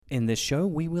In this show,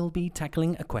 we will be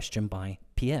tackling a question by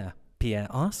Pierre. Pierre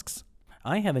asks,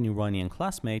 I have an Iranian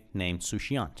classmate named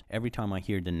Sushiyant. Every time I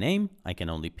hear the name, I can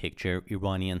only picture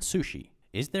Iranian sushi.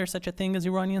 Is there such a thing as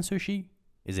Iranian sushi?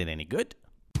 Is it any good?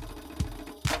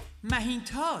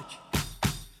 مهینتاج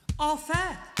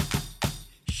آفت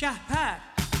شهپر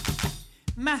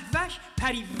مهوش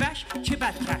پریوش چه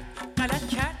بد کرد غلط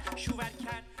کرد شوور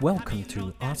کرد. Welcome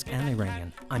to Ask an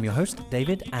Iranian. I'm your host,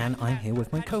 David, and I'm here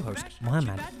with my co-host,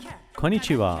 Mohammad.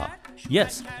 Konnichiwa.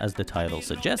 Yes, as the title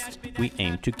suggests, we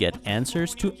aim to get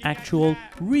answers to actual,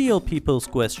 real people's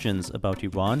questions about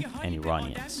Iran and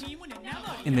Iranians.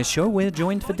 In this show, we're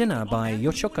joined for dinner by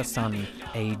Yoshioka-san,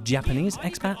 a Japanese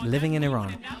expat living in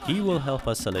Iran. He will help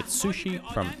us select sushi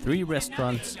from 3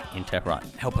 restaurants in Tehran.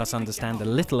 Help us understand a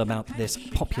little about this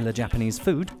popular Japanese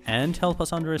food. And help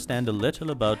us understand a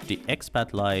little about the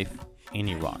expat life in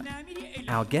Iran.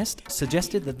 Our guest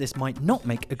suggested that this might not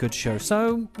make a good show,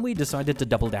 so we decided to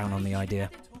double down on the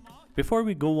idea. Before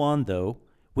we go on, though,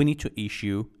 we need to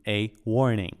issue a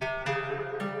warning.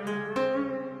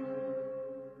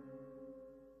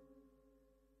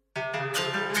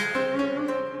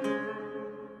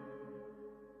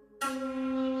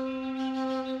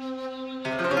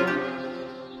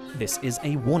 This is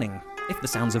a warning. If the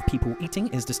sounds of people eating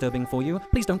is disturbing for you,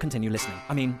 please don't continue listening.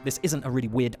 I mean, this isn't a really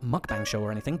weird mukbang show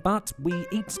or anything, but we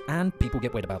eat and people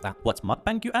get weird about that. What's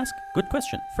mukbang, you ask? Good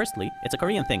question. Firstly, it's a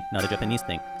Korean thing, not a Japanese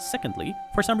thing. Secondly,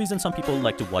 for some reason some people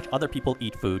like to watch other people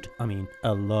eat food. I mean,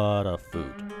 a lot of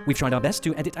food. We've tried our best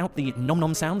to edit out the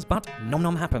nom-nom sounds, but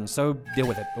nom-nom happens, so deal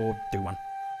with it, or do one.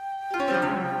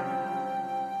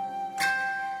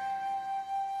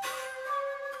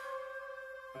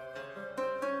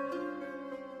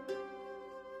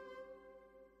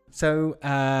 So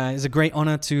it's a great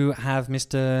honor to have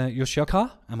Mr.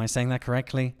 Yoshioka. Am I saying that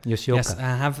correctly? Yoshioka. Yes,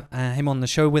 have him on the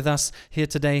show with us here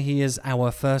today. He is our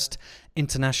first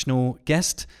international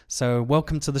guest. So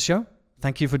welcome to the show.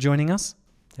 Thank you for joining us.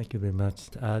 Thank you very much.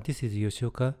 This is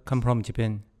Yoshioka, come from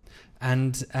Japan.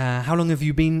 And how long have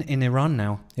you been in Iran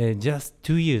now? Just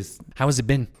 2 years. How has it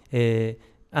been?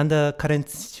 Under current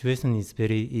situation is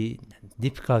very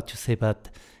difficult to say, but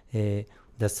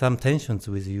there's some tensions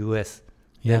with the US.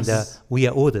 Yes. And we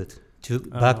are ordered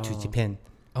back to Japan.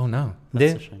 Oh, no.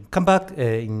 Then come back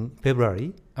in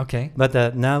February. Okay.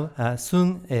 But now,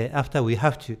 soon after, we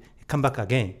have to come back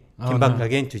again. Back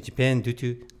again to Japan due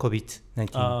to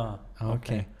COVID-19.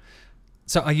 Okay.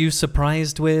 So are you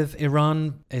surprised with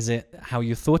Iran? Is it how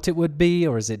you thought it would be,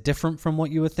 or is it different from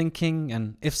what you were thinking?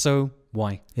 And if so,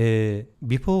 why?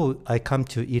 Before I come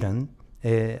to Iran,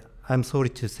 I'm sorry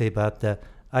to say, but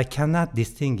I cannot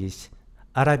distinguish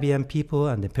Arabian people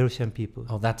and the Persian people.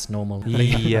 Oh, that's normal.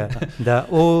 Yeah, the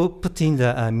all put in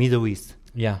the Middle East.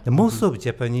 Yeah. The most of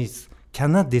Japanese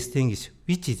cannot distinguish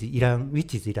which is Iran,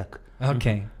 which is Iraq.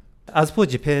 Okay. As for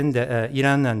Japan, the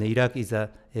Iran and Iraq is a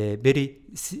very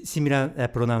similar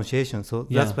pronunciation, so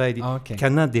that's why they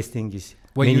cannot distinguish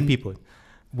many people.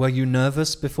 Were you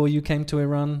nervous before you came to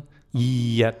Iran?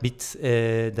 Yeah, but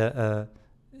the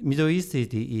Middle East is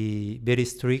very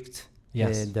strict.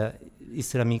 Yes. The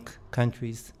Islamic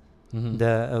countries. Mm-hmm.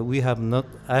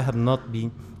 I have not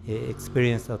been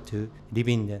experienced to live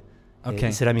in the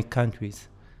Islamic countries.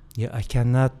 Yeah, I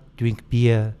cannot drink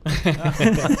beer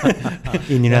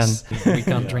in Iran. Yes, we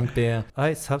can't drink beer.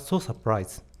 I so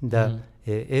surprised that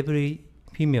every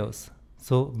females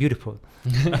so beautiful.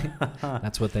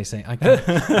 That's what they say.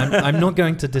 I'm not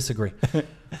going to disagree.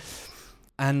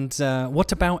 And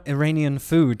what about Iranian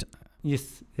food?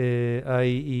 Yes, I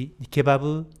eat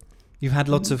kebab. You've had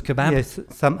lots of kebab? Yes,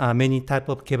 some many type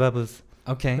of kebabs.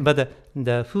 Okay. But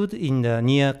the food in the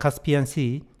near Caspian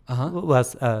Sea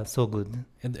was so good.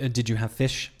 Did you have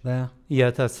fish there?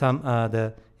 Yeah, some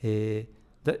the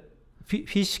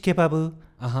fish kebab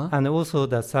and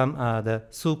also some the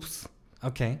soups.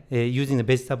 Okay. Using the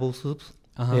vegetable soups.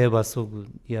 It was so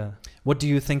good. Yeah. What do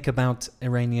you think about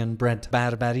Iranian bread?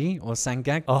 Barbari or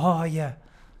sangak? Oh yeah.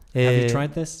 Have you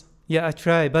tried this? Yeah, I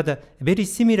tried, but very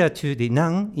similar to the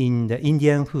naan in the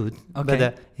Indian food. Okay.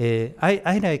 But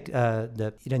I like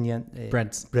the Iranian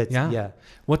breads. Yeah.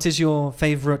 What is your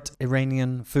favorite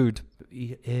Iranian food?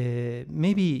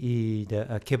 Maybe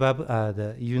the kebab,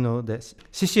 the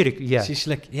shishlik. Yeah.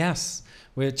 Shishlik, yes.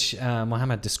 Which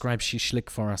Mohammed described shishlik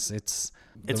for us. It's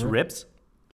ribs.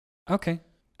 Okay.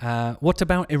 What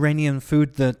about Iranian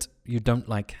food that you don't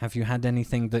like? Have you had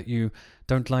anything that you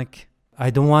don't like? I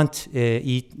don't want to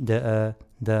eat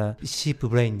the sheep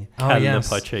brain. Oh, yes.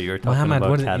 Kelle-pache, you're talking Mohammed,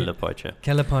 about kelle-pache.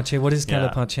 Kelle-pache, what is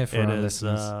kelle-pache for our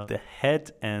listeners? It is the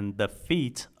head and the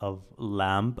feet of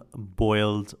lamb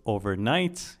boiled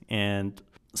overnight and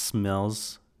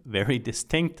smells very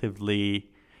distinctively.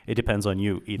 It depends on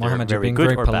you, either Mohammed, you're very being good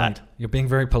very or polite. bad. You're being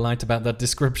very polite about that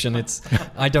description.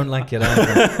 I don't like it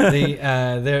either.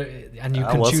 And you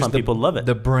can Well, choose some people love it.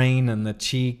 the brain and the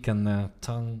cheek and the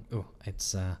tongue. Oh,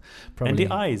 it's probably And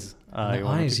the eyes. the I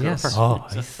wanted eyes, to go yes. first.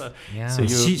 Oh, Yeah. So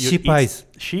Sheep eat eyes.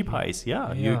 Sheep eyes,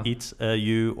 yeah. Yeah. You eat.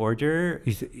 You order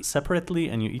Is separately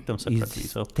and you eat them separately.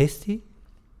 Is So, tasty?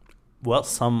 well,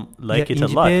 some like Yeah, it a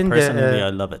in lot. Japan, Personally, I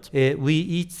love it. We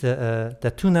eat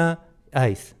the tuna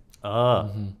eyes.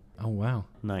 Oh wow.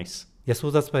 Nice. Yeah,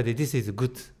 so that's why this is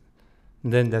good.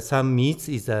 Then the some meats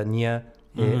is near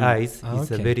eyes. Oh,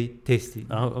 It's okay. very tasty.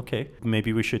 Oh, okay.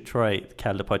 Maybe we should try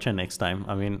kelle pacha next time.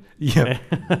 I mean, Yeah.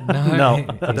 No.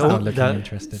 He's not looking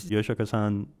interested.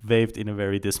 Yoshioka-san waved in a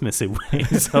very dismissive way,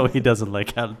 so he doesn't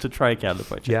like to try kelle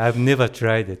pacha. Yeah, I've never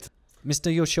tried it. Mr.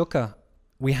 Yoshioka,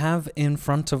 we have in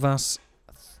front of us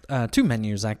two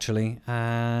menus actually.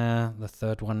 The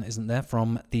third one isn't there,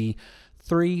 from the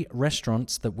 3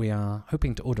 restaurants that we are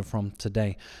hoping to order from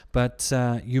today. But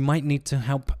you might need to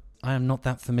help. I am not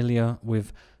that familiar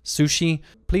with sushi.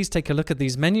 Please take a look at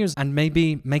these menus and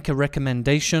maybe make a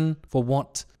recommendation for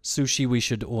what sushi we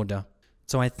should order.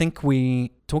 So I think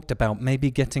we talked about maybe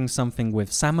getting something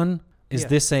with salmon. Is Yeah.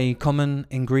 this a common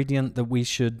ingredient that we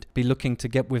should be looking to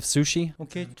get with sushi?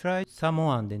 Okay, try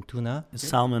salmon and then tuna.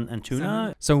 Salmon and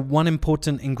tuna. So one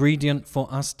important ingredient for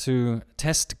us to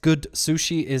test good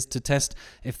sushi is to test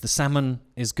if the salmon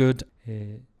is good.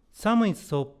 Salmon is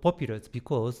so popular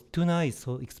because tuna is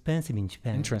so expensive in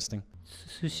Japan. Interesting.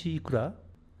 Sushi ikura?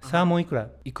 Salmon ikura.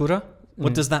 Ikura?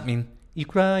 What Mm. does that mean?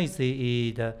 Ikura is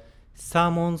the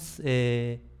salmon's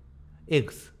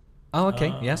eggs. Oh,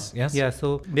 okay. Yes, yes. Yeah,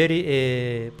 so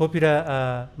very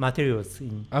popular materials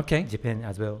in Okay. Japan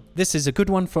as well. This is a good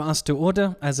one for us to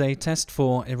order as a test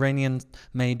for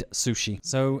Iranian-made sushi.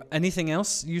 So anything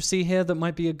else you see here that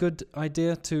might be a good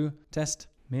idea to test?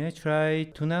 May I try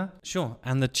tuna? Sure.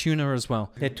 And the tuna as well.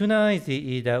 The tuna is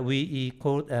we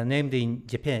call named in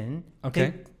Japan.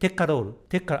 Okay. Tekka roll.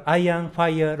 Tekka iron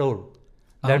fire roll.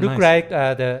 Oh, That look nice. like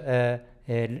the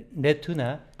red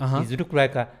tuna. Uh-huh. It look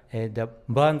like the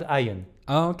burned iron.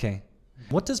 Oh, okay.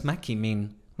 What does maki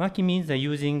mean? Maki means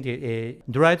using the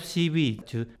dried seaweed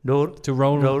to roll To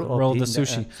roll of the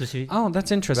sushi. sushi. Oh,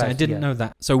 that's interesting. I Rice, didn't yeah. know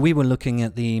that. So we were looking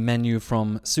at the menu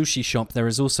from Sushi Shop. There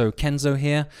is also Kenzo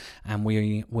here, and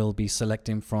we will be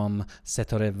selecting from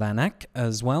Setore Vanak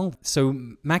as well. So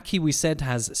maki, we said,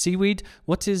 has seaweed.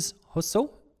 What is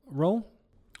hoso roll?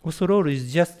 Also, roll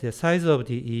is just the size of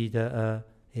the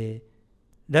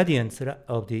radiance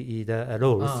of the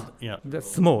rolls. Yeah. The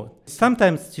small.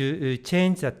 Sometimes to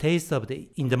change the taste of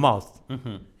in the mouth.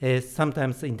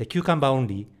 Sometimes in the cucumber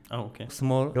only. Oh, okay.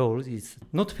 Small rolls is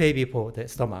not favorable for the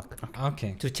stomach.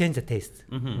 Okay. To change the taste.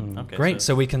 Okay. Great.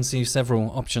 So we can see several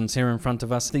options here in front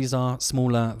of us. These are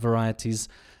smaller varieties.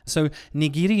 So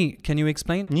nigiri, can you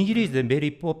explain? Nigiri is a very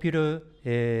popular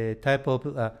type of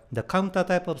the counter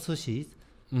type of sushi.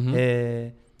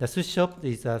 The sushi shop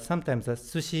is sometimes a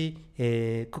sushi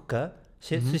cooker.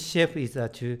 Sushi chef is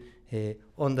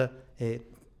on the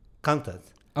counters.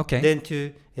 Okay. Then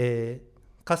to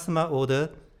customer order,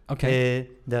 Okay.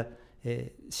 the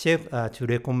chef to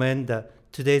recommend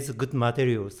today's good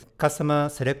materials. Customer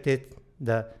selected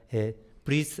the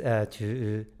please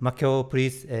to Macao,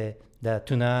 please the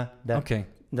tuna. Okay.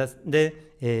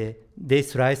 They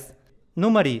slice.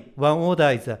 Normally one order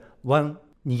is one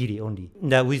nigiri only.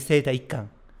 We say the ikkan.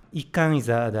 Ikkan is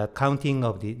the counting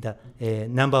of the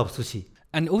number of sushi.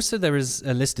 And also there is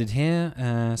listed here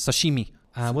sashimi.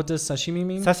 What does sashimi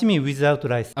mean? Sashimi without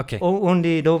rice. Okay.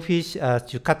 Only raw fish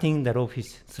to cutting the raw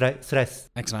fish slice.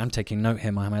 Excellent. I'm taking note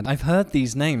here, Mohammed. I've heard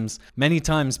these names many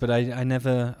times, but I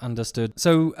never understood.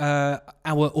 So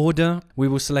our order, we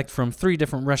will select from 3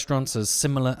 different restaurants as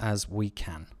similar as we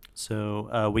can.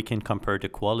 So we can compare the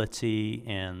quality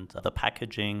and the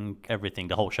packaging, everything,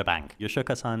 the whole shebang.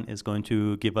 Yoshioka-san is going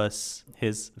to give us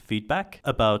his feedback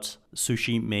about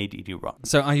sushi made in Iran.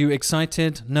 So are you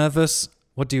excited, nervous?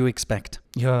 What do you expect?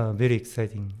 Yeah, very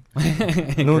exciting.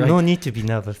 No need to be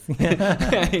nervous.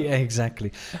 Yeah,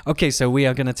 exactly. Okay, so we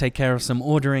are going to take care of some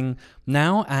ordering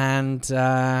now, and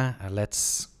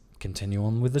let's continue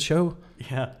on with the show.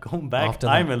 Yeah, going back, After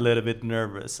that. I'm a little bit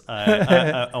nervous.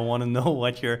 I want to know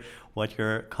what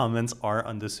your comments are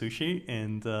on the sushi,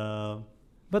 and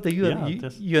But you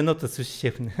are not a sushi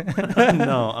chef.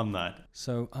 no, I'm not.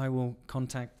 So I will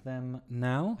contact them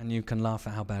now, and you can laugh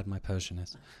at how bad my Persian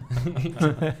is.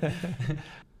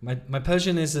 my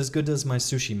Persian is as good as my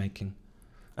sushi making.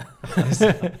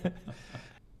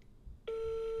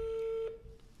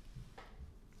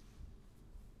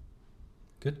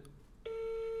 Good.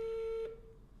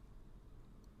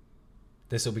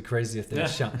 This will be crazy if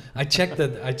they're shut. I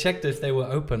checked if they were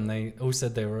open. They all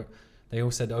said they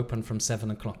all said open from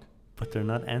 7 o'clock. But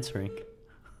they're not answering.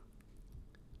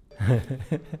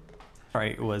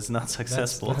 Right, it was not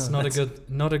successful. That's not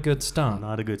a good start.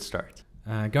 Not a good start.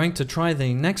 Going to try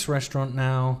the next restaurant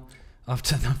now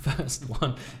after the first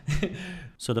one.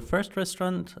 So the first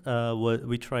restaurant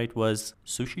we tried was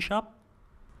Sushi Shop.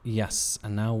 Yes,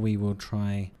 and now we will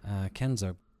try Kenzo.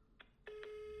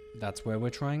 That's where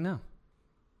we're trying now.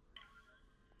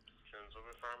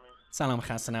 سلام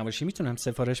خسته نباشی میتونم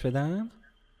سفارش بدم؟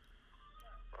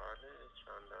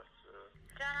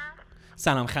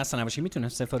 سلام خسته نباشی میتونم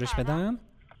سفارش بدم؟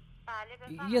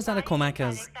 یه ذره کمک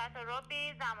از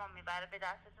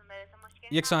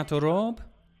یک ساعت و ربع؟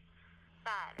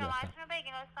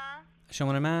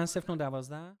 شماره من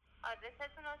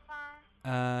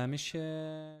 0912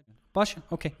 میشه باشه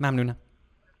اوکی ممنونم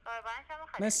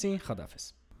مرسی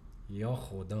خداحافظ یا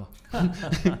خدا.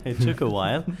 It took a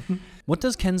while. What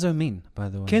does Kenzo mean, by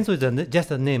the way? Kenzo is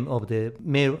just a name of the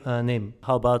male name.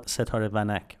 How about Setare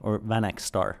Vanak or Vanak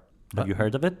Star? Have you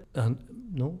heard of it?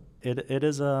 No. It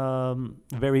is a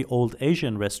very old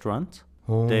Asian restaurant.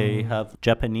 Oh. They have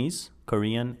Japanese,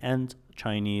 Korean, and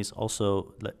Chinese, also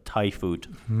Thai food.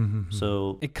 So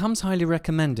It comes highly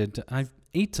recommended. I've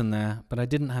eaten there, but I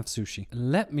didn't have sushi.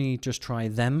 Let me just try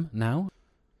them now.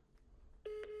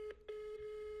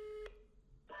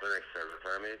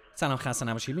 سلام خسته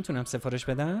نباشید میتونم سفارش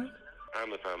بدم؟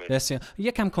 بسیار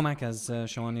یکم کمک از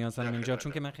شما نیاز دارم اینجا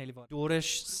چون که من خیلی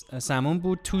دورش سمون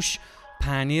بود توش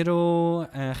پنیر و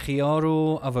خیار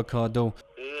و آووکادو.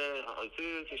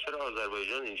 توی کشور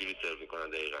آذربایجان اینجوری سرو میکنن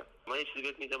دقیقاً. من یه چیزی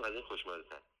بهت میدم از این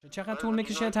خوشمزه‌تر. چقدر طول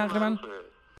میکشه تقریبا؟ اینجا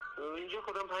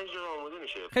خودم 5 دقیقه آماده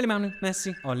میشه. خیلی ممنون.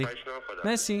 مرسی. عالی.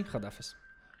 مرسی. خداحافظ.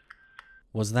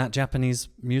 Was that Japanese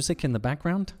music in the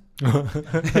background?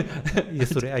 Yes,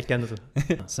 sorry, I cannot.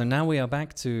 So now we are back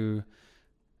to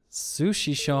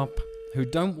Sushi Shop who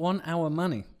don't want our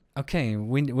money. Okay,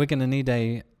 we're going to need a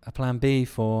plan B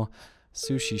for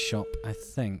Sushi Shop, I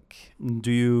think.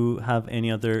 do you have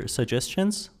any other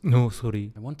suggestions? No,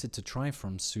 sorry. I wanted to try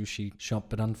from Sushi Shop,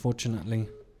 but unfortunately,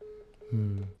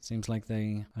 seems like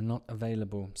they are not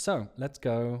available. So let's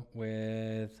go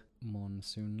with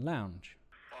Monsoon Lounge.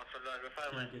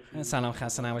 سلام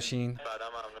خسته نباشین.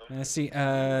 مرسی.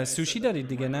 سوشی دارید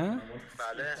دیگه نه؟ بله.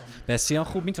 بسیار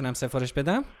خوب میتونم سفارش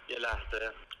بدم؟ یه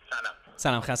لحظه.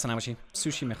 سلام خسته نباشین.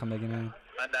 سوشی میخوام بگیرم.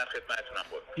 من در خدمتتونم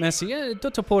بود. مرسی. 2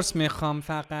 تا پرس میخوام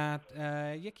فقط.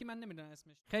 یکی من نمیدونم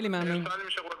اسمش. خیلی ممنون. سوالی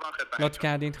میشه قربان خدمت. لطف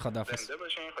کردید. خداحافظ. زنده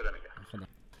باشین. خدا نگهدار.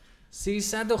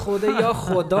 300 خدا یا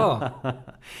خدا.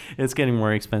 It's getting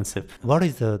more expensive. What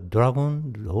is the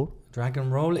dragon roll?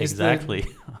 Dragon roll is Exactly.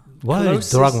 What is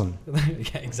closest- dragon?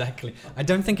 Yeah, exactly. I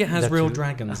don't think it has That's real true.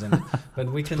 dragons in it, but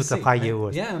we can Put see. a fire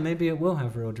word. Yeah, maybe it will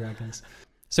have real dragons.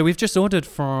 So we've just ordered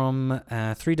from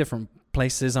 3 different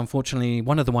places. Unfortunately,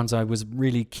 one of the ones I was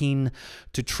really keen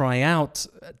to try out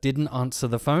didn't answer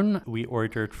the phone. We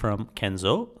ordered from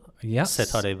Kenzo, Yes.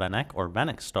 Setare Vanak or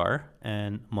Vanak Star,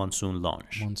 and Monsoon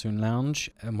Lounge. Monsoon Lounge.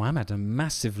 Mohammed are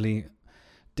massively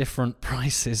different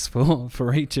prices for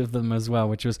each of them as well,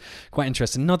 which was quite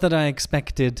interesting. Not that I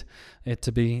expected it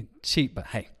to be cheap, but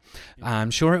hey,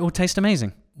 I'm sure it will taste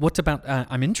amazing. What about,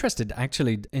 I'm interested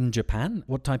actually in Japan.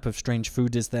 What type of strange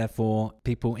food is there for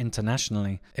people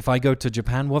internationally? If I go to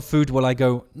Japan, what food will I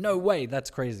go, no way, that's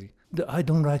crazy? I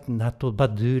don't like natto, but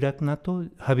do you like natto?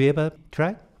 Have you ever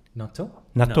tried? Natto?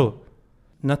 Natto.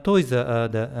 Natto is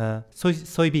the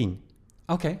soybean.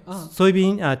 Okay.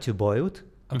 Soybean are to boiled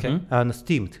Okay. and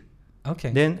steamed.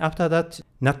 Okay. Then after that,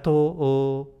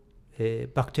 natto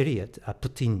bacteria are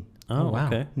put in. Oh, wow.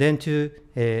 okay. Then to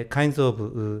kinds of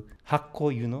発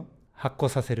酵 you know 発酵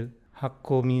させる 発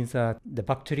酵 means the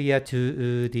bacteria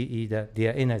to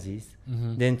their energies.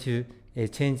 Then to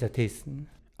change the taste.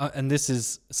 And this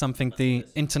is something the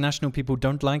international people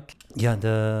don't like? Yeah,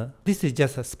 this is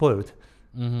just spoiled.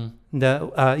 The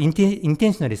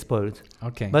intentionally spoiled.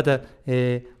 Okay. But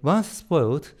once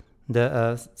spoiled,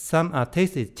 the some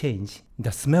taste is change.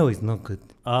 The smell is not good.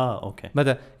 Ah, okay.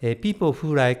 But people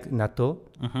who like natto,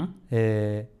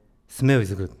 smell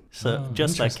is good. So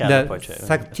just like The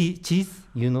Calapache. cheese,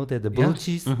 you know the blue Yeah.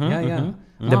 cheese. Yeah, yeah.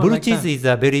 The Oh, blue like cheese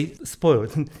that. is very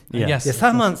spoiled. Yeah. Yes. Yeah,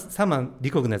 someone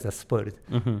recognize as spoiled.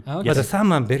 Okay. But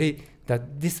someone that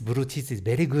this blue cheese is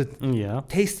very good. Yeah.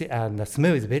 Taste and the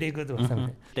smell is very good or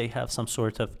something. They have some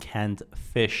sort of canned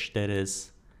fish that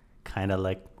is kind of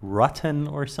like rotten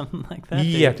or something like that.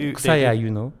 They Yeah, do- kusaya, they do- you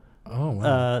know. Oh,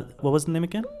 wow. What was the name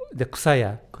again? The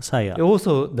kusaya. Kusaya.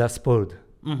 Also the spoiled.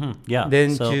 Yeah. Then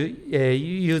so, to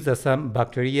you use some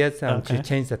bacteria and Okay. to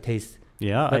change the taste.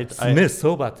 Yeah, But smells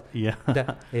so bad. yeah.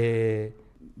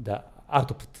 The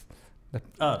output.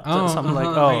 Something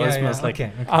like it smells like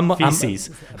okay. feces.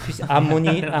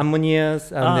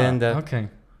 Ammonias, and then the Okay.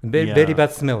 very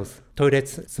bad smells, toilet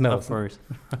smells. Of course.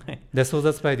 So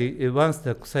that's why once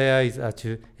the kusaya is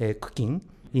actually cooking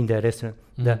in the restaurant,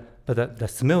 but the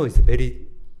smell is very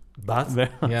bad.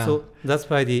 Yeah. So that's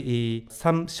why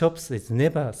some shops is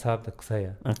never serve the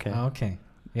kusaya. Okay. Okay.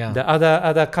 Yeah. The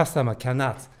other customer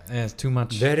cannot. It's too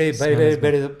much. Very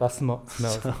bad smells.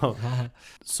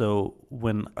 So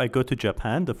when I go to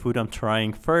Japan, the food I'm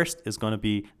trying first is going to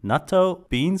be natto,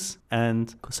 beans,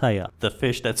 and kusaya, the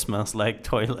fish that smells like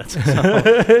toilet. So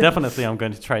definitely I'm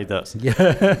going to try those.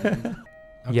 Okay.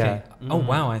 Yeah. Oh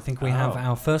wow! I think we have Oh.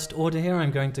 our first order here.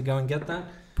 I'm going to go and get that.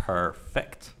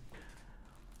 Perfect.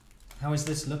 How is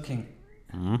this looking?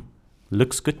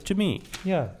 Looks good to me.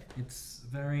 Yeah. It's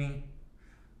very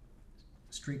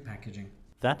street packaging.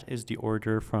 That is the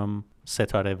order from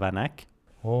Setare Vanak.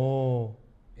 Oh.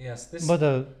 Yes. This But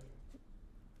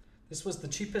this was the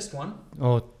cheapest one.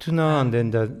 tuna and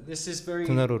then the This is very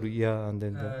tuna roll, yeah, and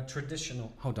then the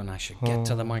traditional. Hold on, I should get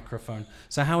to the microphone.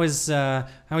 So how is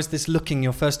this looking?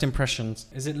 Your first impressions?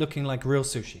 Is it looking like real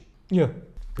sushi? yeah.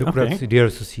 Look Okay. like real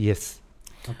sushi, yes.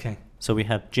 Okay. So we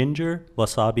have ginger,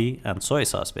 wasabi, and soy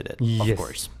sauce with it, of Yes.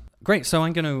 course. Great. So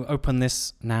I'm going to open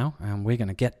this now, and we're going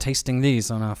to get tasting these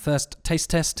on our first taste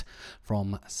test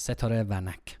from Setare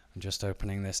Vanak. I'm just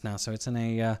opening this now. So it's in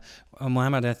a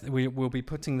Mohammed. We will be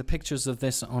putting the pictures of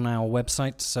this on our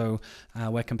website. So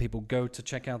where can people go to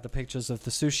check out the pictures of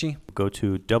the sushi? Go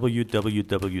to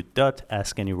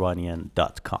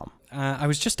www.askaniranian.com. I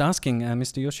was just asking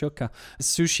Mr. Yoshioka,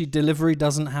 sushi delivery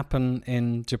doesn't happen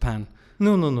in Japan.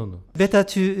 No. Better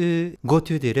to go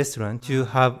to the restaurant to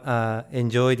have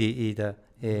enjoy the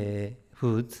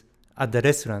food at the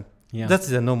restaurant. Yeah. That's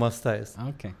the normal styles.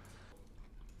 Okay.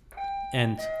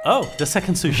 And, the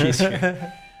second sushi is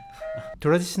here.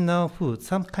 Traditional food,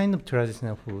 some kind of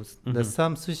traditional foods. The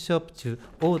some sushi shop to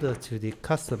order to the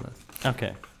customer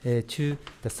Okay. to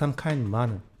the some kind of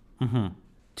manner. Mm-hmm.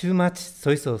 Too much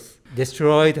soy sauce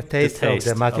destroy the taste, taste, of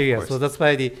the of material. course. So that's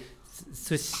why the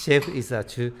sushi chef is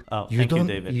to Oh, thank you,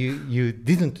 David. You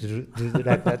didn't do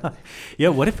like that. Yeah,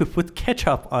 what if we put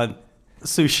ketchup on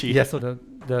sushi? Yeah, so the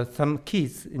some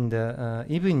kids in the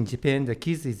even in Japan, the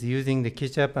kids is using the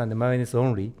ketchup and the mayonnaise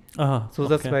only. So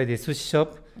that's why the sushi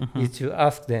shop is to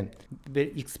ask them.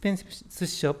 Very expensive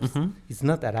sushi shops is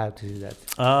not allowed to do that.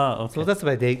 Okay. So that's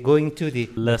why they going to the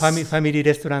Less family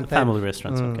restaurant. family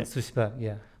restaurants, okay. Sushi bar,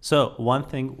 yeah. So one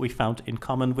thing we found in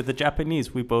common with the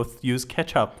Japanese, we both use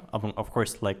ketchup, of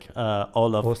course, like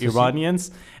all of Oh, sushi?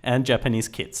 Iranians and Japanese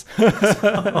kids.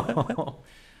 So-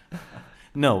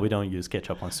 no, we don't use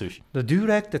ketchup on sushi. So do you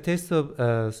like the taste of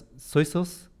soy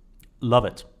sauce? Love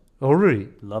it. Oh, really?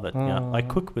 Love it. Yeah. I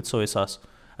cook with soy sauce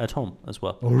at home as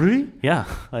well. Oh, really? Yeah.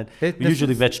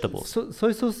 Usually vegetables.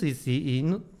 Soy sauce is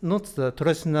not the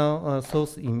traditional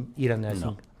sauce in Iran, I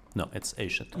think. No, it's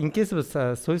Asian. In case of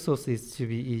soy sauce, it should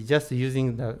be just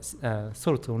using the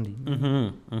salt only.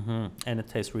 And it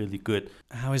tastes really good.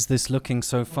 How is this looking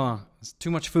so far? There's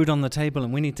too much food on the table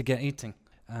and we need to get eating.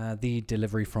 The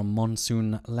delivery from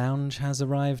Monsoon Lounge has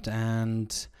arrived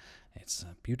and it's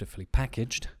beautifully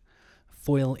packaged.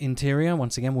 Foil interior.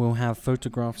 Once again, we'll have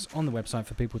photographs on the website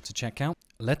for people to check out.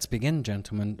 Let's begin,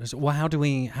 gentlemen. Well, how do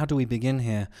we begin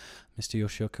here, Mr.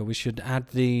 Yoshioka? We should add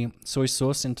the soy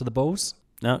sauce into the bowls.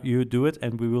 Now you do it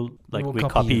and we will will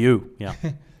copy you. Yeah.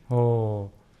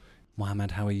 Oh,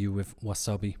 Mohammed, how are you with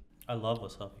wasabi? I love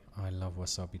wasabi. I love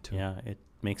wasabi too. Yeah, it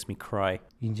makes me cry.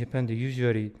 in Japan,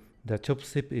 usually the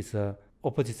chopstick is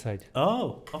opposite side.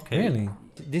 Oh, okay. Really?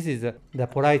 This is the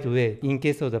polite way. In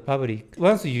case of the public,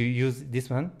 once you use this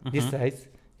one, this size,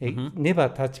 never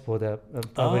touch for the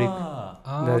public.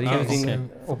 Using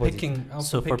opposite.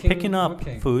 So for picking up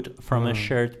food from a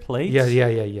shared plate,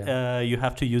 Yeah. you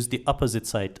have to use the opposite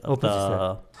side of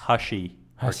the hashi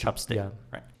or Hashi, chopstick. yeah.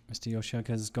 Right. Mr. Yoshioka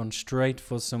has gone straight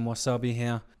for some wasabi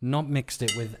here, not mixed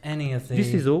it with any of the...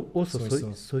 This is also soy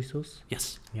sauce. soy sauce.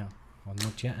 Yes. Yeah, well,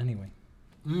 not yet anyway.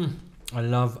 I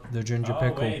love the ginger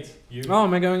pickle. You, Oh,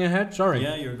 am I going ahead? Sorry.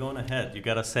 yeah, you're going ahead. You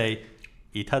gotta say,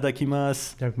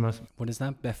 itadakimasu. What is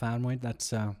that? Befamoi?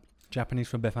 That's Japanese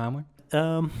for befamoi?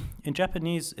 In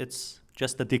Japanese, it's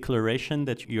just a declaration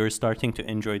that you're starting to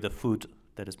enjoy the food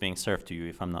that is being served to you,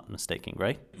 if I'm not mistaken,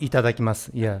 right? Itadakimasu.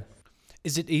 Yeah.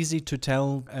 Is it easy to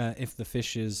tell if the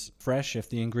fish is fresh, if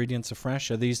the ingredients are fresh?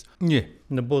 Are these... Yeah.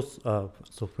 Both are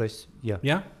so fresh. Yeah.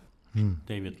 Yeah?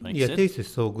 David likes Yeah, it. taste is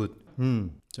so good.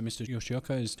 So Mr.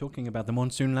 Yoshioka is talking about the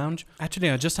Monsoon Lounge. Actually,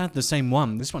 I just had the same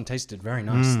one. This one tasted very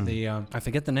nice. The I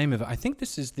forget the name of it. I think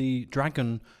this is the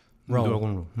Dragon Roll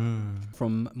Dragon roll.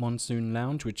 from Monsoon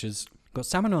Lounge, which has got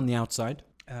salmon on the outside,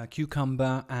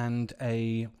 cucumber, and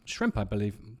a shrimp, I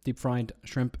believe, deep fried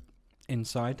shrimp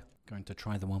inside. Going to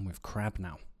try the one with crab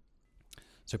now.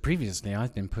 So previously,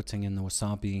 I've been putting in the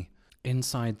wasabi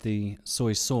inside the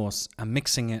soy sauce and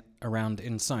mixing it around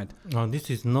inside. Oh, this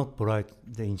is not polite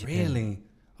in Japan. Really?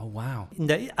 Oh, wow.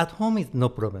 At home is no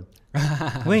problem.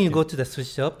 When you go to the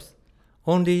sushi shops,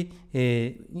 only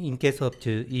in case of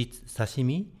to eat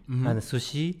sashimi and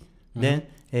sushi, then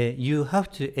you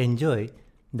have to enjoy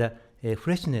the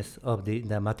freshness of the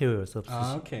materials of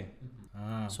sushi. Okay.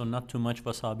 So not too much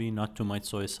wasabi, not too much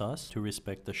soy sauce to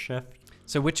respect the chef.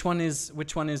 So which one is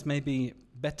maybe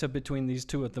better between these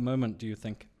two at the moment, do you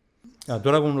think?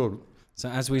 Dragon roll. So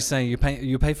as we say, you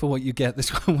pay for what you get. This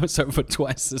one was over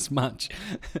twice as much.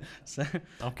 So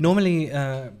normally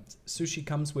sushi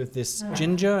comes with this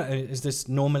ginger. Is this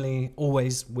normally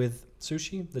always with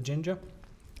sushi, the ginger?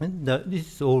 And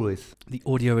this is always. The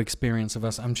audio experience of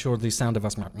us, I'm sure the sound of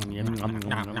us Yeah.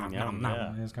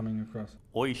 is coming across.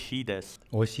 Oishii desu.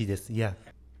 美味しいです。Yeah.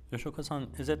 Yoshioka-san,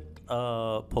 is it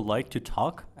polite to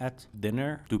talk at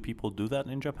dinner? Do people do that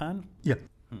in Japan? Yeah.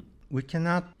 We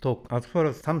cannot talk as far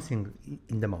as something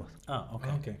in the mouth. Oh,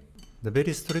 okay. Okay. The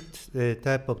very strict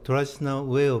type of traditional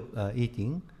way of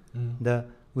eating, that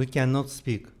we cannot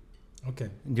speak Okay.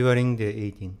 during the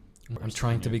eating. I'm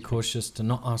trying to be cautious to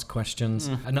not ask questions.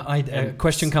 And a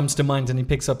question comes to mind and he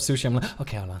picks up sushi. I'm like,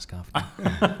 okay, I'll ask after.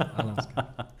 I'll ask.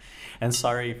 And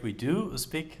sorry if we do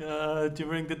speak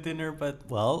during the dinner, but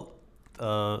well,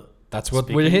 That's what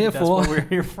we're here that's for. what we're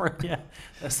here for. Yeah,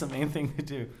 that's the main thing to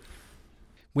do.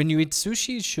 When you eat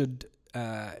sushi,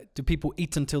 do people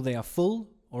eat until they are full?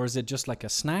 Or is it just like a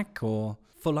snack or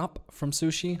full up from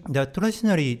sushi?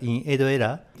 Traditionally in Edo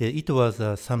era, it was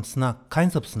some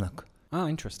kinds of snack. Oh,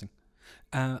 interesting.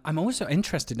 I'm also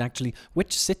interested, actually,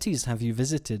 which cities have you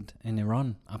visited in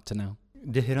Iran up to now?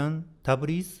 Tehran,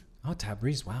 Tabriz, Oh,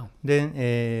 Tabriz, wow. then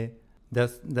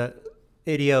the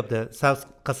area of the South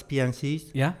Caspian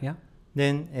Seas, Yeah.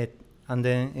 then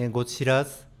go to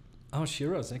Shiraz, Oh,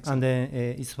 Shiraz, excellent. and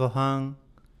then Isfahan,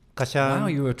 Kashan. Wow,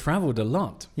 you have traveled a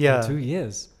lot Yeah. for 2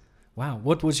 years. Wow,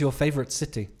 what was your favorite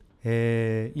city?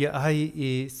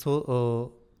 I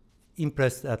so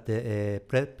impressed at the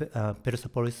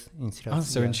Persepolis in Shiraz. Oh,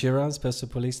 so in Shiraz,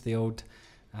 Persepolis, the old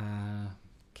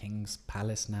king's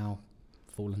palace now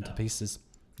fallen to pieces.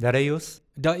 Dareios.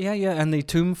 Yeah, and the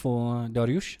tomb for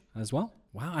Dariush as well.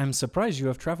 Wow, I'm surprised you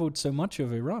have traveled so much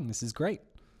of Iran. This is great.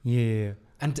 Yeah.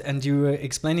 And you were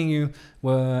explaining you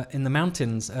were in the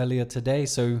mountains earlier today.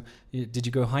 So did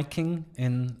you go hiking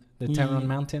in the Tehran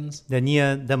mountains? The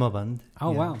near Damavand.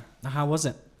 Oh, yeah. wow. How was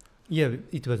it? Yeah,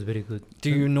 it was very good. Do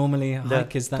you normally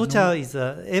hike? Is that Tocha normal? is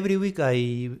every week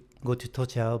I go to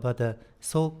Tocha, but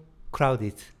so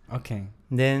crowded. Okay.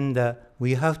 Then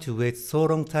we have to wait so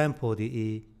long time for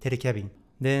the telecabin.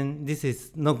 Then this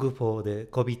is not good for the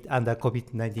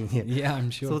COVID-19 here. Yeah, I'm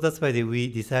sure. So that's why we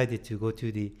decided to go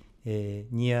to the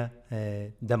near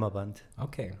Damavand.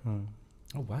 Okay.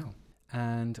 Oh, wow.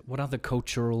 And what other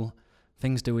cultural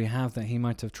things do we have that he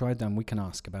might have tried them? We can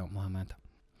ask about Mohammed.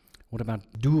 What about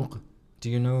dour? Do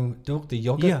you know dour, the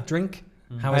yogurt drink?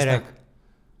 How is I that? like.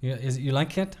 You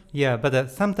like it? Yeah, but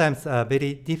sometimes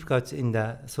very difficult in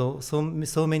the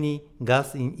so many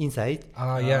gas inside.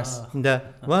 Yes.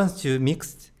 Once you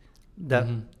mix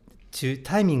to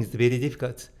timing is very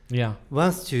difficult. Yeah.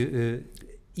 Once to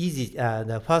easy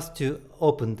the first to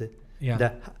open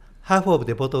Yeah. half of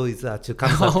the bottle is to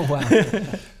come back. Oh, wow.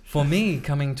 For me,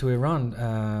 coming to Iran,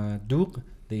 dour,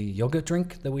 the yogurt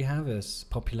drink that we have is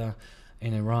popular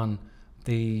in Iran.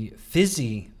 The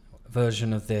fizzy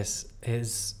version of this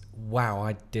is, wow,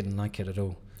 I didn't like it at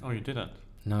all. Oh, you didn't?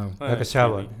 No. Like a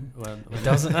shower. It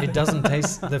doesn't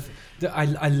taste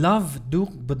I love dour,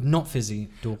 but not fizzy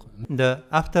dour.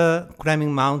 After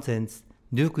climbing mountains,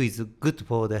 Duke is good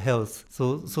for the health.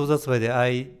 So that's why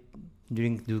I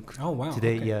drink Duke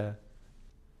today. Okay. Yeah.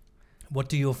 What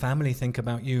do your family think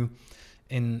about you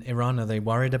in Iran? Are they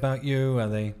worried about you? Are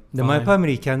they My fine?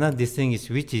 family cannot distinguish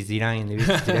which is Iran and which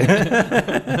is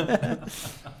today.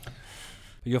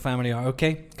 Your family are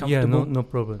okay? Yeah, Comfortable? no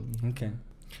problem. Okay.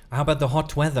 How about the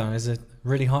hot weather? Is it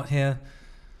really hot here?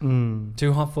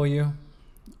 Too hot for you?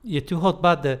 Yeah, too hot,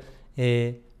 but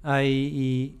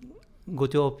I go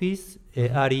to office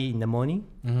early in the morning,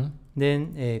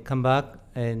 then come back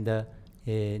and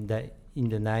in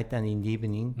the night and in the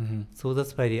evening. So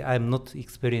that's why I'm not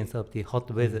experienced of the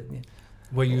hot weather.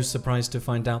 Were you surprised to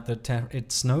find out that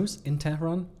it snows in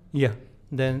Tehran? Yeah.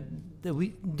 Then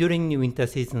during the winter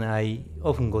season, I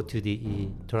often go to the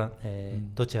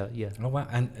Tocha. Yeah. Oh wow!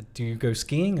 And do you go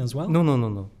skiing as well?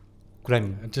 No.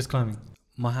 Climbing. Just climbing.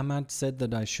 Mohammed said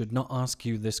that I should not ask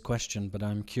you this question, but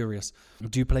I'm curious.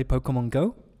 Do you play Pokemon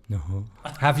Go? No.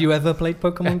 Have you ever played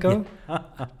Pokemon Go?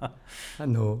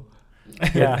 No.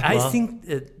 Yeah, I well- think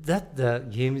that the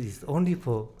game is only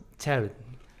for child.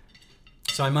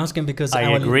 So I'm asking because I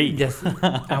agree. Yes.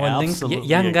 Our link- Absolutely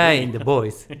Young guy agree. and the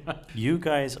boys. You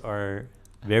guys are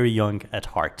very young at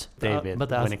heart, David.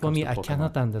 But when as it for comes me, to I Pokemon.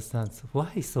 cannot understand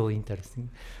why it's so interesting.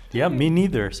 Yeah, me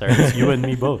neither, sir. It's you and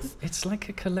me both. It's like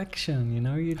a collection, you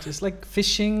know. You just like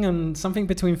fishing and something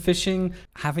between fishing,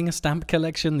 having a stamp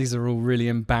collection. These are all really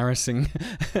embarrassing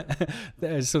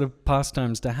sort of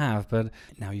pastimes to have. But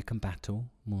now you can battle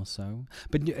more so.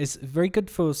 But it's very good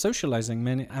for socializing.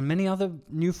 Many other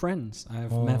new friends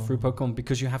I've met through Pokemon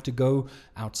because you have to go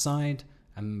outside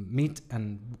and meet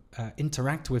and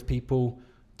interact with people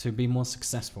to be more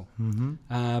successful.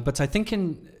 But I think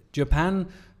in Japan,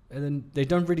 they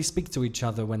don't really speak to each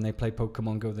other when they play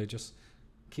Pokemon Go. They just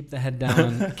keep their head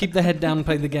down and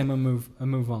play the game and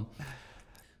move on.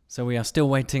 So we are still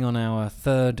waiting on our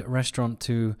third restaurant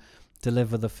to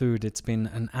deliver the food. It's been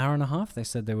an hour and a half. They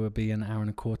said there will be an hour and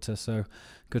a quarter, so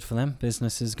good for them.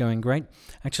 Business is going great.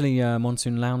 Actually,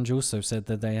 Monsoon Lounge also said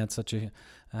that they had such a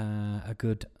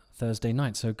good Thursday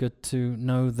night. So good to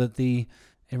know that the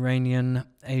Iranian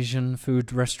Asian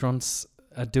food restaurants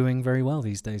are doing very well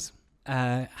these days.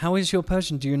 How is your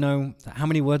Persian? Do you know, how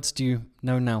many words do you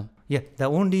know now? Yeah, the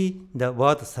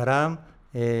word salam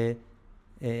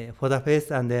for the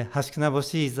face and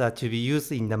hashknaboshi is to be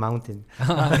used in the mountain.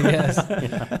 Yes.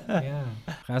 Yeah.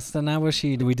 Khasta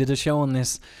Nawashid. We did a show on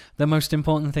this. The most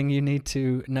important thing you need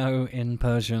to know in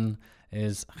Persian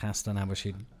is Khasta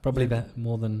Nawashid. Probably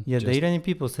more than Yeah, just... the Iranian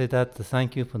people say that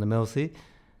thank you for the mercy.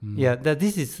 Yeah, that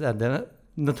this is not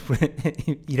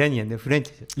Iranian, the French.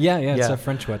 Yeah, it's Yeah. a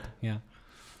French word. Yeah.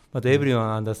 But everyone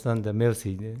understands the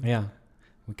mercy. Yeah.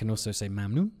 We can also say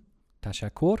Mamnoon,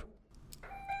 Tashakur.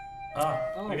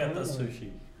 I got the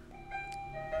sushi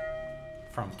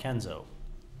from Kenzo.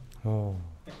 Oh.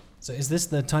 So is this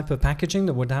the type of packaging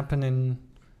that would happen in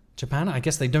Japan? I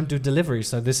guess they don't do delivery,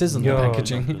 so this isn't the Yeah,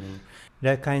 packaging.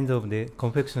 That kind of the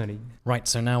confectionery. Right,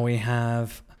 so now we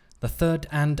have the third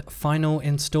and final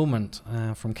installment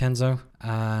from Kenzo.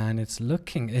 And it's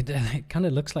looking, it kind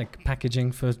of looks like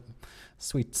packaging for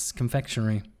sweets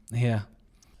confectionery here.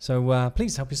 So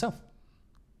please help yourself.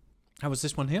 How was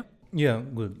this one here? Yeah,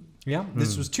 good. Yeah,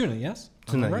 this was tuna, yes?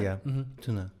 Tuna, Am I right? yeah. Mhm.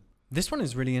 Tuna. This one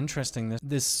is really interesting.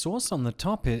 This sauce on the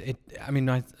top, I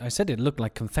said it looked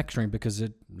like confectionery because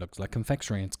it looks like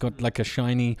confectionery. It's got like a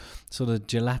shiny sort of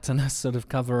gelatinous sort of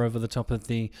cover over the top of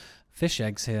the fish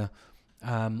eggs here,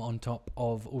 on top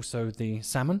of also the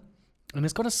salmon. And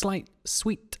it's got a slight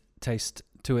sweet taste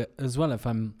to it as well, if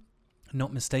I'm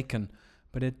not mistaken.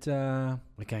 But it,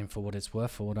 again, for what it's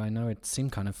worth, for what I know, it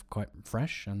seemed kind of quite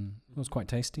fresh and it was quite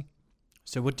tasty.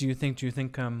 So what do you think? Do you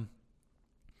think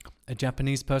a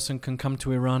Japanese person can come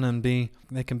to Iran and they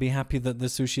can be happy that the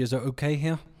sushi is okay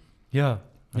here? Yeah.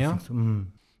 I Yeah? think so. Mm.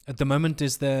 At the moment,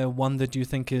 is there one that you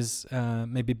think is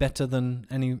maybe better than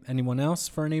anyone else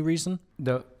for any reason?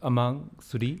 The among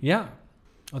three. Yeah.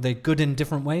 Are they good in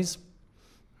different ways?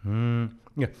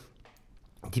 Yeah.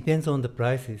 Depends on the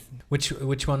prices.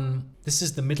 Which one? This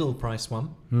is the middle price one.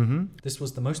 Mm-hmm. This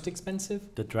was the most expensive,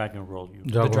 The dragon roll.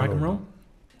 the dragon roll.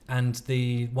 And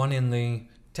the one in the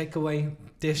takeaway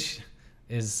dish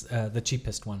is the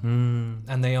cheapest one.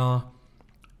 And they are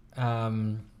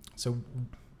so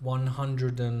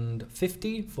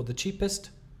 150 for the cheapest,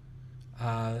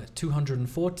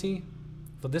 240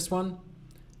 for this one,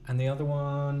 and the other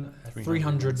one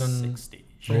 360.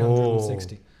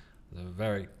 360. They're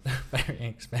very, very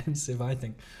expensive, I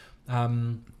think.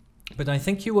 But I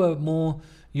think you were more.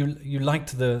 You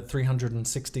liked the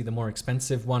 360, the more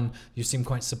expensive one. You seem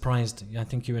quite surprised. I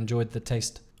think you enjoyed the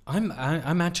taste.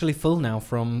 I'm actually full now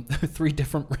from 3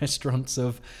 different restaurants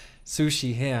of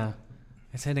sushi here.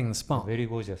 It's hitting the spot. Very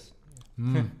gorgeous.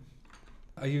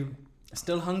 Are you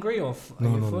still hungry or are No,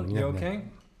 you no, full? no, You yeah, okay?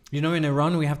 You know, in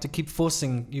Iran we have to keep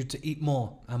forcing you to eat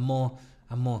more and more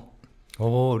and more.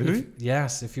 Oh, really?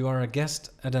 If you are a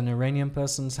guest at an Iranian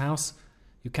person's house,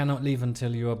 you cannot leave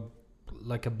until you are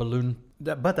like a balloon.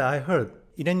 But I heard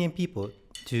Iranian people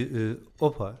to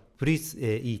offer, please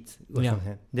eat. Or Yeah.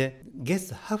 something. The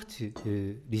guests have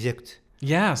to reject.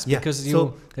 Yes, Yeah. because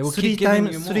so they will three keep giving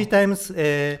you times, more. 3 times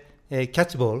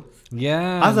catch ball.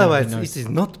 Yeah. Otherwise, no, it is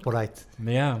not polite.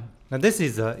 Yeah. Now, this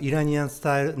is Iranian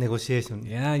style negotiation.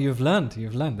 Yeah, you've learned.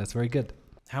 That's very good.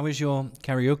 How is your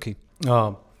karaoke?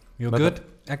 You're but- good,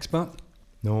 expert?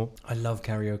 No, I love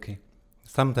karaoke.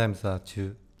 sometimes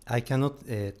I cannot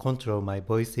control my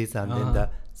voices and then the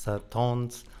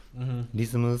tones,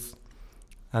 rhythms,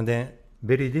 and then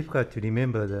very difficult to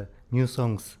remember the new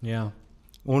songs. Yeah.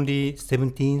 Only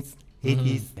 17th,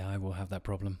 80s. Yeah, I will have that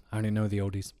problem. I only know the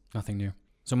oldies, nothing new.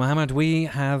 So, Mohammed, we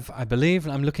have, I believe,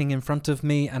 I'm looking in front of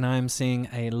me and I'm seeing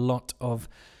a lot of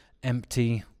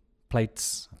empty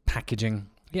plates, packaging.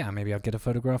 Yeah, maybe I'll get a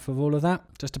photograph of all of that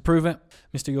just to prove it.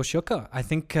 Mr. Yoshioka, I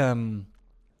think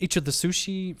each of the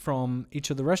sushi from each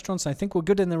of the restaurants, I think were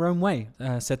good in their own way.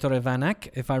 Settore Vanak,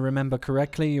 if I remember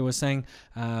correctly, you were saying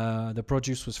the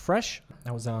produce was fresh.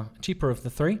 That was cheaper of the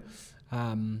three.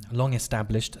 Long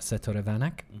established Settore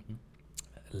Vanak.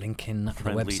 Link in the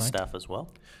Friendly website. staff as well.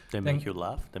 They make you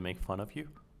laugh. They make fun of you.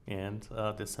 And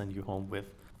they send you home with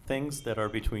things that are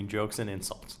between jokes and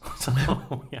insults. So,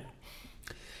 yeah.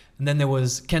 And then there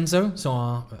was Kenzo, so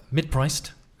our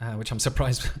mid-priced, which I'm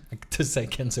surprised to say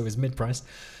Kenzo is mid-priced,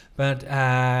 but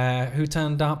who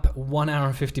turned up 1 hour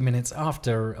and 50 minutes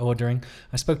after ordering.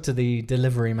 I spoke to the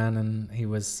delivery man and he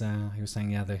was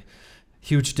saying, yeah, the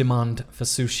huge demand for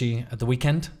sushi at the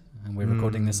weekend. And we're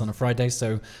recording this on a Friday,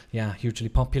 so yeah, hugely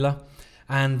popular.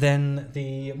 And then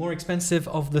the more expensive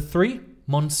of the three,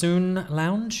 Monsoon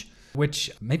Lounge, which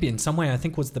maybe in some way I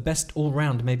think was the best all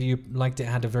round. Maybe you liked it,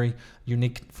 had a very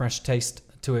unique, fresh taste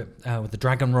to it with the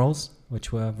dragon rolls,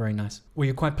 which were very nice. Were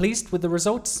you quite pleased with the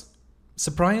results?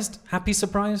 Surprised? Happy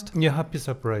surprised? Yeah, happy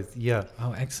surprise. Yeah.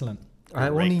 Oh, excellent. I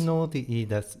only Great. know the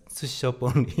sushi shop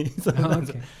only. So Oh,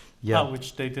 okay. yeah.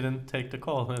 Which they didn't take the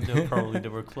call. And they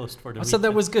were closed for the So that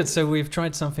weekend. was good. So we've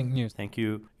tried something new. Thank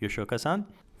you, Yoshioka-san,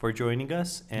 for joining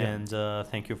us. And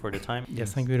thank you for the time.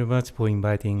 Yes, thank you very much for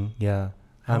inviting. Yeah.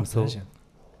 I'm so Pleasure.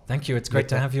 Thank you. It's great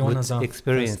to have you on good as our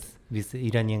experience with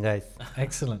Iranian guys.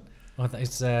 Excellent. Well,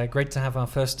 it's great to have our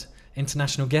first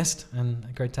international guest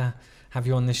and great to have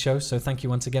you on this show. So thank you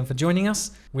once again for joining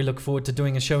us. We look forward to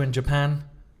doing a show in Japan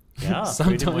Yeah,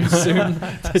 sometime pretty much. soon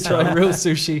to try real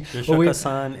sushi. Well,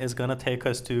 Yoshioka-san is going to take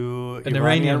us to An Iranian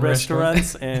Iranian restaurant.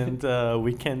 restaurants and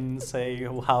we can say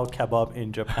how kebab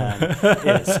in Japan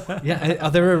is. Yeah,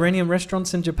 are there Iranian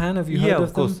restaurants in Japan? Have you heard Yeah, of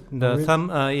of course. them? Oh, really? Some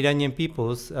Iranian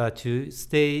peoples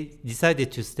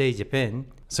decided to stay Japan.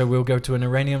 So we'll go to an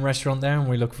Iranian restaurant there and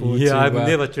we look forward to... Yeah, I've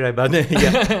never tried, but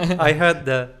yeah, I heard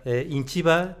in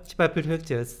Chiba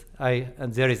prefectures,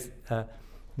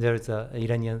 there is a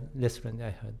Iranian restaurant.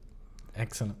 I heard.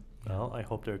 Excellent. Well, I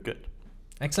hope they're good.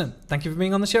 Excellent. Thank you for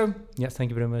being on the show. Yeah, thank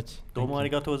you very much. どうもあり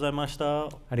がとうございました。あ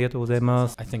りがとうございま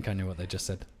す。 I think I knew what they just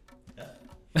said.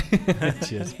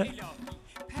 Cheers. پری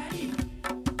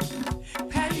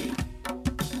پری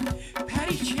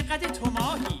پری چقدر تو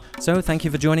ماهی So, thank you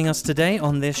for joining us today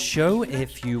on this show.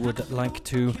 If you would like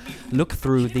to look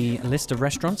through the list of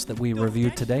restaurants that we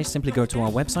reviewed today, simply go to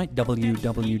our website,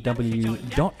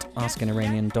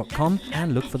 www.askaniranian.com,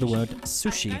 and look for the word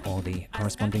sushi or the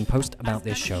corresponding post about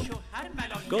this show.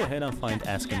 Go ahead and find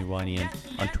Ask an Iranian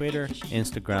on Twitter,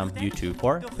 Instagram, YouTube,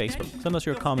 or Facebook. Send us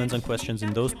your comments and questions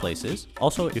in those places.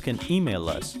 Also, you can email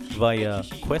us via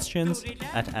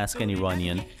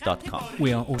questions@askaniranian.com.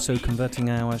 We are also converting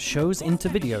our shows into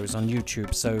videos on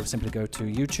YouTube, so simply go to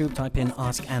YouTube, type in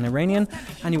Ask an Iranian,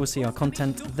 and you will see our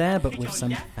content there, but with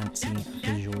some fancy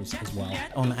visuals as well.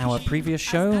 On our previous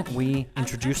show, we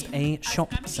introduced a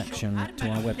shop section to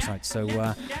our website, so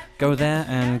go there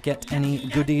and get any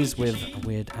goodies with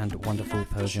weird and wonderful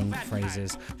Persian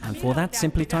phrases. And for that,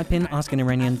 simply type in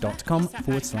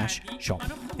askaniranian.com/shop.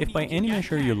 If by any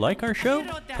measure you like our show,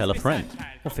 tell a friend.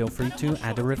 Or feel free to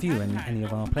add a review in any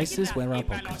of our places where our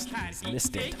podcast is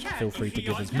listed. Feel free to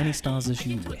give as many stars as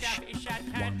you wish.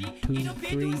 1, 2,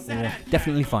 3, or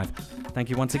definitely 5.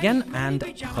 Thank you once again, and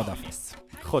Khodafis.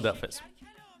 Khodafis.